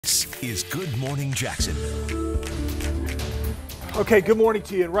This is Good Morning Jacksonville. Okay, good morning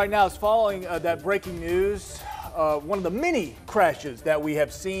to you. And right now, it's following that breaking news. One of the many crashes that we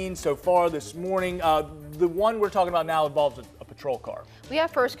have seen so far this morning. The one we're talking about now involves a patrol car. We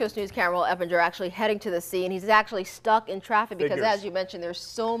have First Coast News camera Eppinger actually heading to the scene. He's actually stuck in traffic because, as you mentioned, there's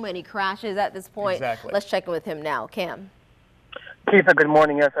so many crashes at this point. Exactly. Let's check in with him now. Cam. Keitha, good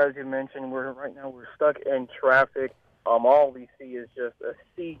morning. Yes, as you mentioned, we're stuck in traffic. All we see is just a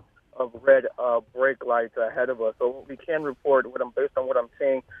sea of red brake lights ahead of us. So we can report, based on what I'm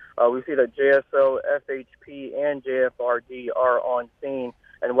seeing, we see that JSO, FHP, and JFRD are on scene.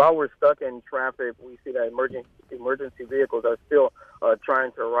 And while we're stuck in traffic, we see that emergency vehicles are still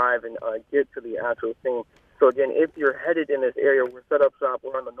trying to arrive and get to the actual scene. So again, if you're headed in this area, we're set up shop.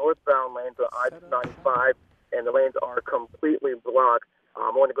 We're on the northbound lanes of I-95, and the lanes are completely blocked. I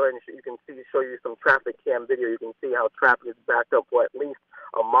want to go ahead and show you some traffic cam video. You can see how traffic is backed up for at least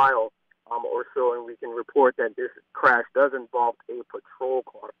a mile or so, and we can report that this crash does involve a patrol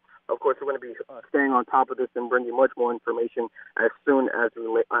car. Of course, we're going to be staying on top of this and bring you much more information as soon as we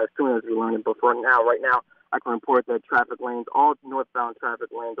learn it. But for right now, I can report that traffic lanes, all northbound traffic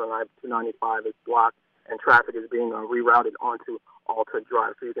lanes on I-295 is blocked, and traffic is being rerouted onto Alta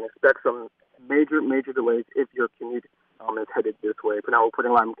Drive. So you can expect some major delays if your commute is headed this way. For now, we're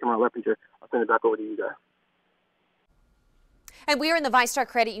putting live camera on Eppinger. I'll send it back over to you guys. And we are in the VyStar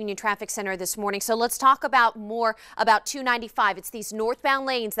Credit Union Traffic Center this morning, so let's talk more about 295. It's these northbound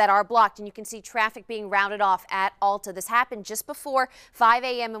lanes that are blocked, and you can see traffic being routed off at Alta. This happened just before 5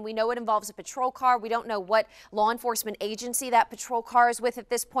 a.m., and we know it involves a patrol car. We don't know what law enforcement agency that patrol car is with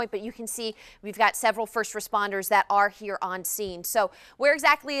at this point, but you can see we've got several first responders that are here on scene. So where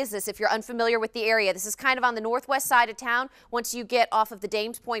exactly is this? If you're unfamiliar with the area, this is kind of on the northwest side of town. Once you get off of the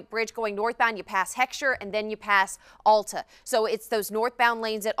Dames Point Bridge going northbound, you pass Heckscher, and then you pass Alta. So it's those northbound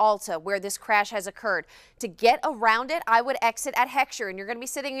lanes at Alta where this crash has occurred. To get around it, I would exit at Heckscher, and you're going to be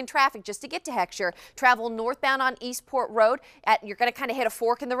sitting in traffic just to get to Heckscher. Travel northbound on Eastport Road. You're going to kind of hit a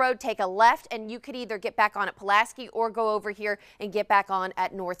fork in the road, take a left, and you could either get back on at Pulaski or go over here and get back on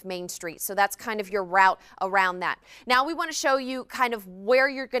at North Main Street. So that's kind of your route around that. Now we want to show you kind of where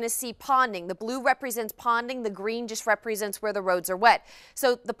you're going to see ponding. The blue represents ponding. The green just represents where the roads are wet.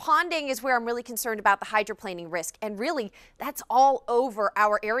 So the ponding is where I'm really concerned about the hydroplaning risk, and really that's all over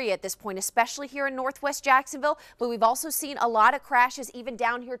our area at this point, especially here in northwest Jacksonville. But we've also seen a lot of crashes even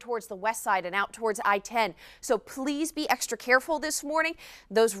down here towards the west side and out towards I-10. So please be extra careful this morning.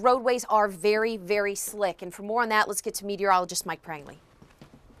 Those roadways are very, very slick. And for more on that, let's get to meteorologist Mike Prangley.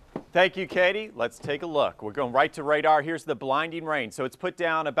 Thank you, Katie. Let's take a look. We're going right to radar. Here's the blinding rain. So it's put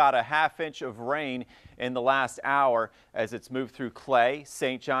down about a ½ inch of rain in the last hour as it's moved through Clay,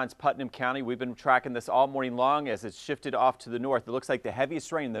 St. Johns, Putnam County. We've been tracking this all morning long as it's shifted off to the north. It looks like the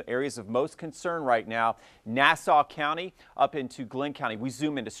heaviest rain in the areas of most concern right now, Nassau County up into Glenn County. We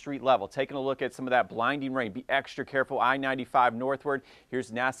zoom into street level, taking a look at some of that blinding rain. Be extra careful. I-95 northward.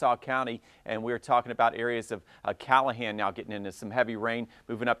 Here's Nassau County, and we're talking about areas of Callahan now getting into some heavy rain,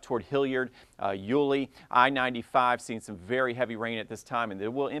 moving up toward Hilliard, Yulee, I-95 seeing some very heavy rain at this time, and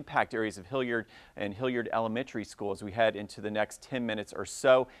it will impact areas of Hilliard and Hilliard Elementary School as we head into the next 10 minutes or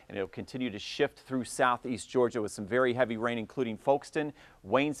so, and it'll continue to shift through southeast Georgia with some very heavy rain, including Folkston,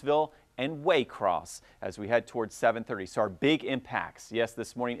 Waynesville, and Waycross as we head towards 7:30. So our big impacts, yes,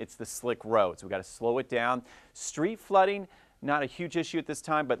 this morning it's the slick roads. We've got to slow it down. Street flooding, not a huge issue at this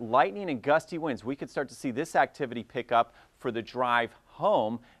time, but lightning and gusty winds, we could start to see this activity pick up for the drive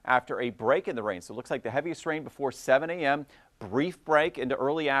home after a break in the rain. So it looks like the heaviest rain before 7 a.m., brief break into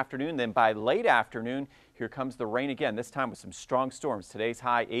early afternoon. Then by late afternoon, here comes the rain again, this time with some strong storms. Today's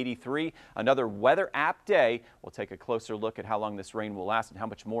high 83. Another weather app day. We'll take a closer look at how long this rain will last and how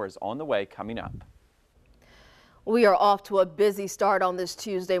much more is on the way coming up. We are off to a busy start on this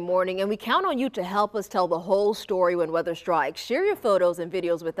Tuesday morning, and we count on you to help us tell the whole story when weather strikes. Share your photos and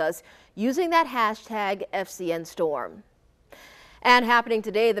videos with us using that hashtag FCNStorm. And happening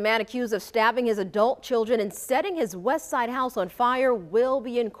today, the man accused of stabbing his adult children and setting his West Side house on fire will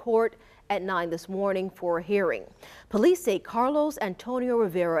be in court at 9 this morning for a hearing. Police say Carlos Antonio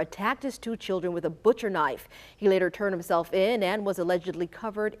Rivera attacked his 2 children with a butcher knife. He later turned himself in and was allegedly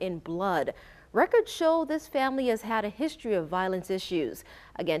covered in blood. Records show this family has had a history of violence issues.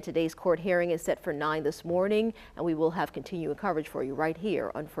 Again, today's court hearing is set for 9 this morning, and we will have continuing coverage for you right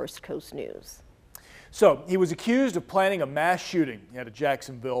here on First Coast News. So he was accused of planning a mass shooting at a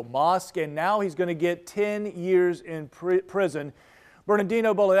Jacksonville mosque, and now he's going to get 10 years in prison.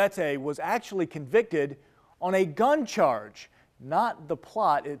 Bernardino Bolete was actually convicted on a gun charge, not the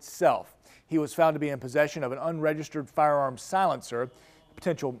plot itself. He was found to be in possession of an unregistered firearm silencer.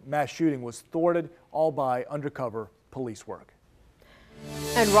 potential mass shooting was thwarted, all by undercover police work.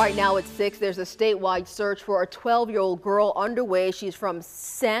 And right now at 6, there's a statewide search for a 12-year-old girl underway. She's from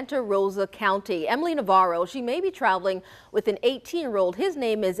Santa Rosa County. Emily Navarro, she may be traveling with an 18-year-old. His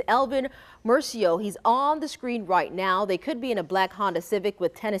name is Elvin Murcio. He's on the screen right now. They could be in a black Honda Civic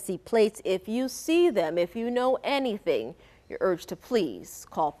with Tennessee plates. If you see them, if you know anything, you're urged to please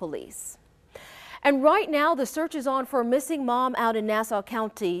call police. And right now, the search is on for a missing mom out in Nassau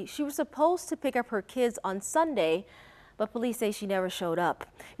County. She was supposed to pick up her kids on Sunday, but police say she never showed up.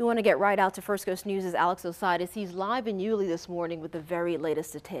 We want to get right out to First Coast News' Alex Osiris. He's live in Yulee this morning with the very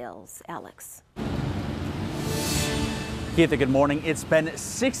latest details. Alex. Keitha, good morning. It's been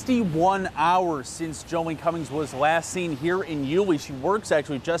 61 hours since Jolene Cummings was last seen here in Yulee. She works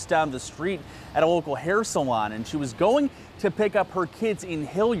actually just down the street at a local hair salon, and she was going to pick up her kids in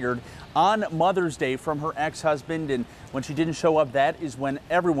Hilliard on Mother's Day from her ex-husband, and when she didn't show up, that is when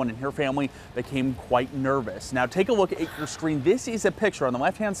everyone in her family became quite nervous. Now take a look at your screen. This is a picture. On the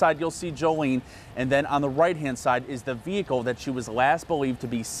left-hand side, you'll see Jolene, and then on the right-hand side is the vehicle that she was last believed to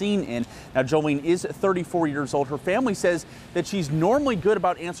be seen in. Now Jolene is 34 years old. Her family says that she's normally good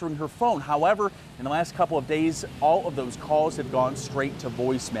about answering her phone. However, in the last couple of days, all of those calls have gone straight to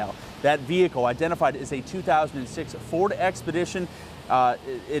voicemail. That vehicle, identified as a 2006 Ford Expedition,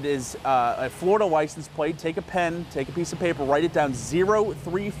 it is a Florida license plate. Take a pen, take a piece of paper, write it down,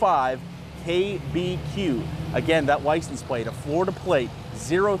 035 KBQ. Again, that license plate, a Florida plate,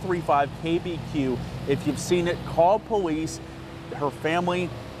 035 KBQ. If you've seen it, call police. Her family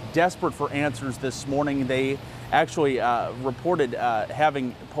desperate for answers this morning. They actually reported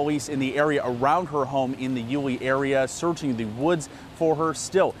having police in the area around her home in the Yulee area, searching the woods for her.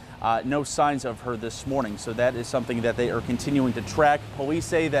 Still, no signs of her this morning, so that is something that they are continuing to track. Police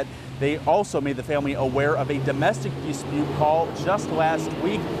say that they also made the family aware of a domestic dispute call just last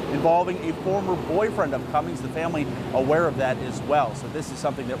week involving a former boyfriend of Cummings. The family aware of that as well. So this is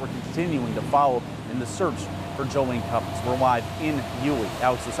something that we're continuing to follow in the search for Jolene Cummings. We're live in Yulee.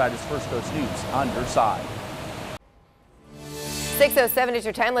 Alex Osiris, First Coast News, on your side. 6:07 is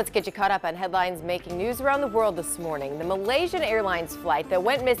your time. Let's get you caught up on headlines making news around the world this morning. The Malaysian Airlines flight that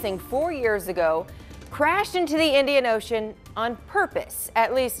went missing 4 years ago crashed into the Indian Ocean on purpose.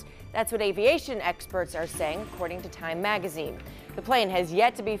 At least that's what aviation experts are saying, according to Time magazine. The plane has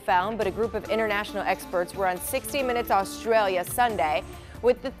yet to be found, but a group of international experts were on 60 Minutes Australia Sunday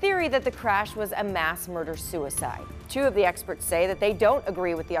with the theory that the crash was a mass murder-suicide. Two of the experts say that they don't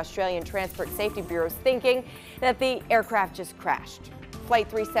agree with the Australian Transport Safety Bureau's thinking that the aircraft just crashed. Flight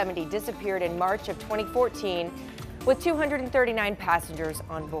 370 disappeared in March of 2014 with 239 passengers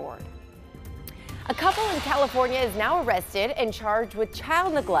on board. A couple in California is now arrested and charged with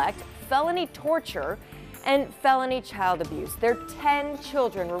child neglect, felony torture, and felony child abuse. Their 10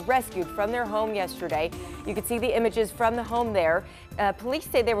 children were rescued from their home yesterday. You can see the images from the home there. Police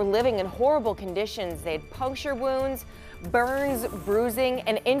say they were living in horrible conditions. They had puncture wounds, burns, bruising,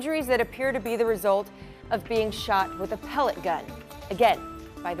 and injuries that appear to be the result of being shot with a pellet gun, again,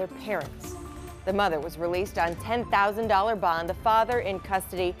 by their parents. The mother was released on $10,000 bond, the father in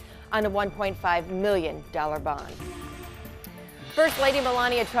custody on a $1.5 million bond. First Lady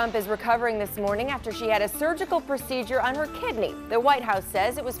Melania Trump is recovering this morning after she had a surgical procedure on her kidney. The White House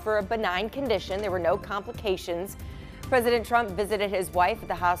says it was for a benign condition. There were no complications. President Trump visited his wife at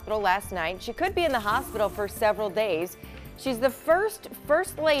the hospital last night. She could be in the hospital for several days. She's the first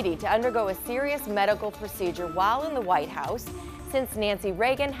Lady to undergo a serious medical procedure while in the White House since Nancy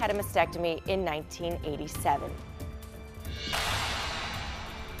Reagan had a mastectomy in 1987.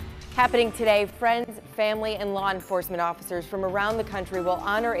 Happening today, friends, family, and law enforcement officers from around the country will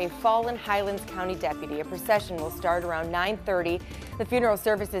honor a fallen Highlands County deputy. A procession will start around 9:30. The funeral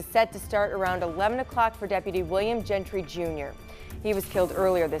service is set to start around 11 o'clock for Deputy William Gentry Jr. He was killed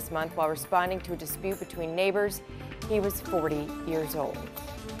earlier this month while responding to a dispute between neighbors. He was 40 years old.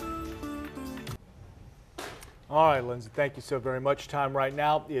 All right, Lindsay, thank you so very much. Time right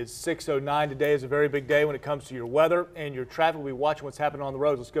now is 6:09. Today is a very big day when it comes to your weather and your traffic. We'll be watching what's happening on the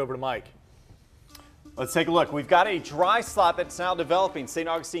roads. Let's go over to Mike. Let's take a look. We've got a dry slot that's now developing St.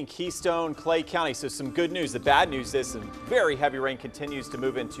 Augustine, Keystone, Clay County. So some good news. The bad news is some very heavy rain continues to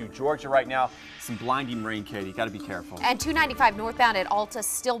move into Georgia right now. Some blinding rain, Katie. You got to be careful. And 295 northbound at Alta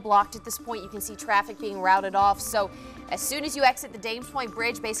still blocked at this point. You can see traffic being routed off. So as soon as you exit the Dames Point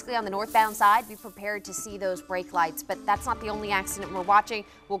Bridge, basically on the northbound side, be prepared to see those brake lights. But that's not the only accident we're watching.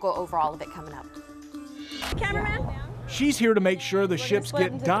 We'll go over all of it coming up. Cameraman? She's here to make sure the ships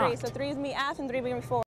get docked. So 3 is me aft and 3 being 4.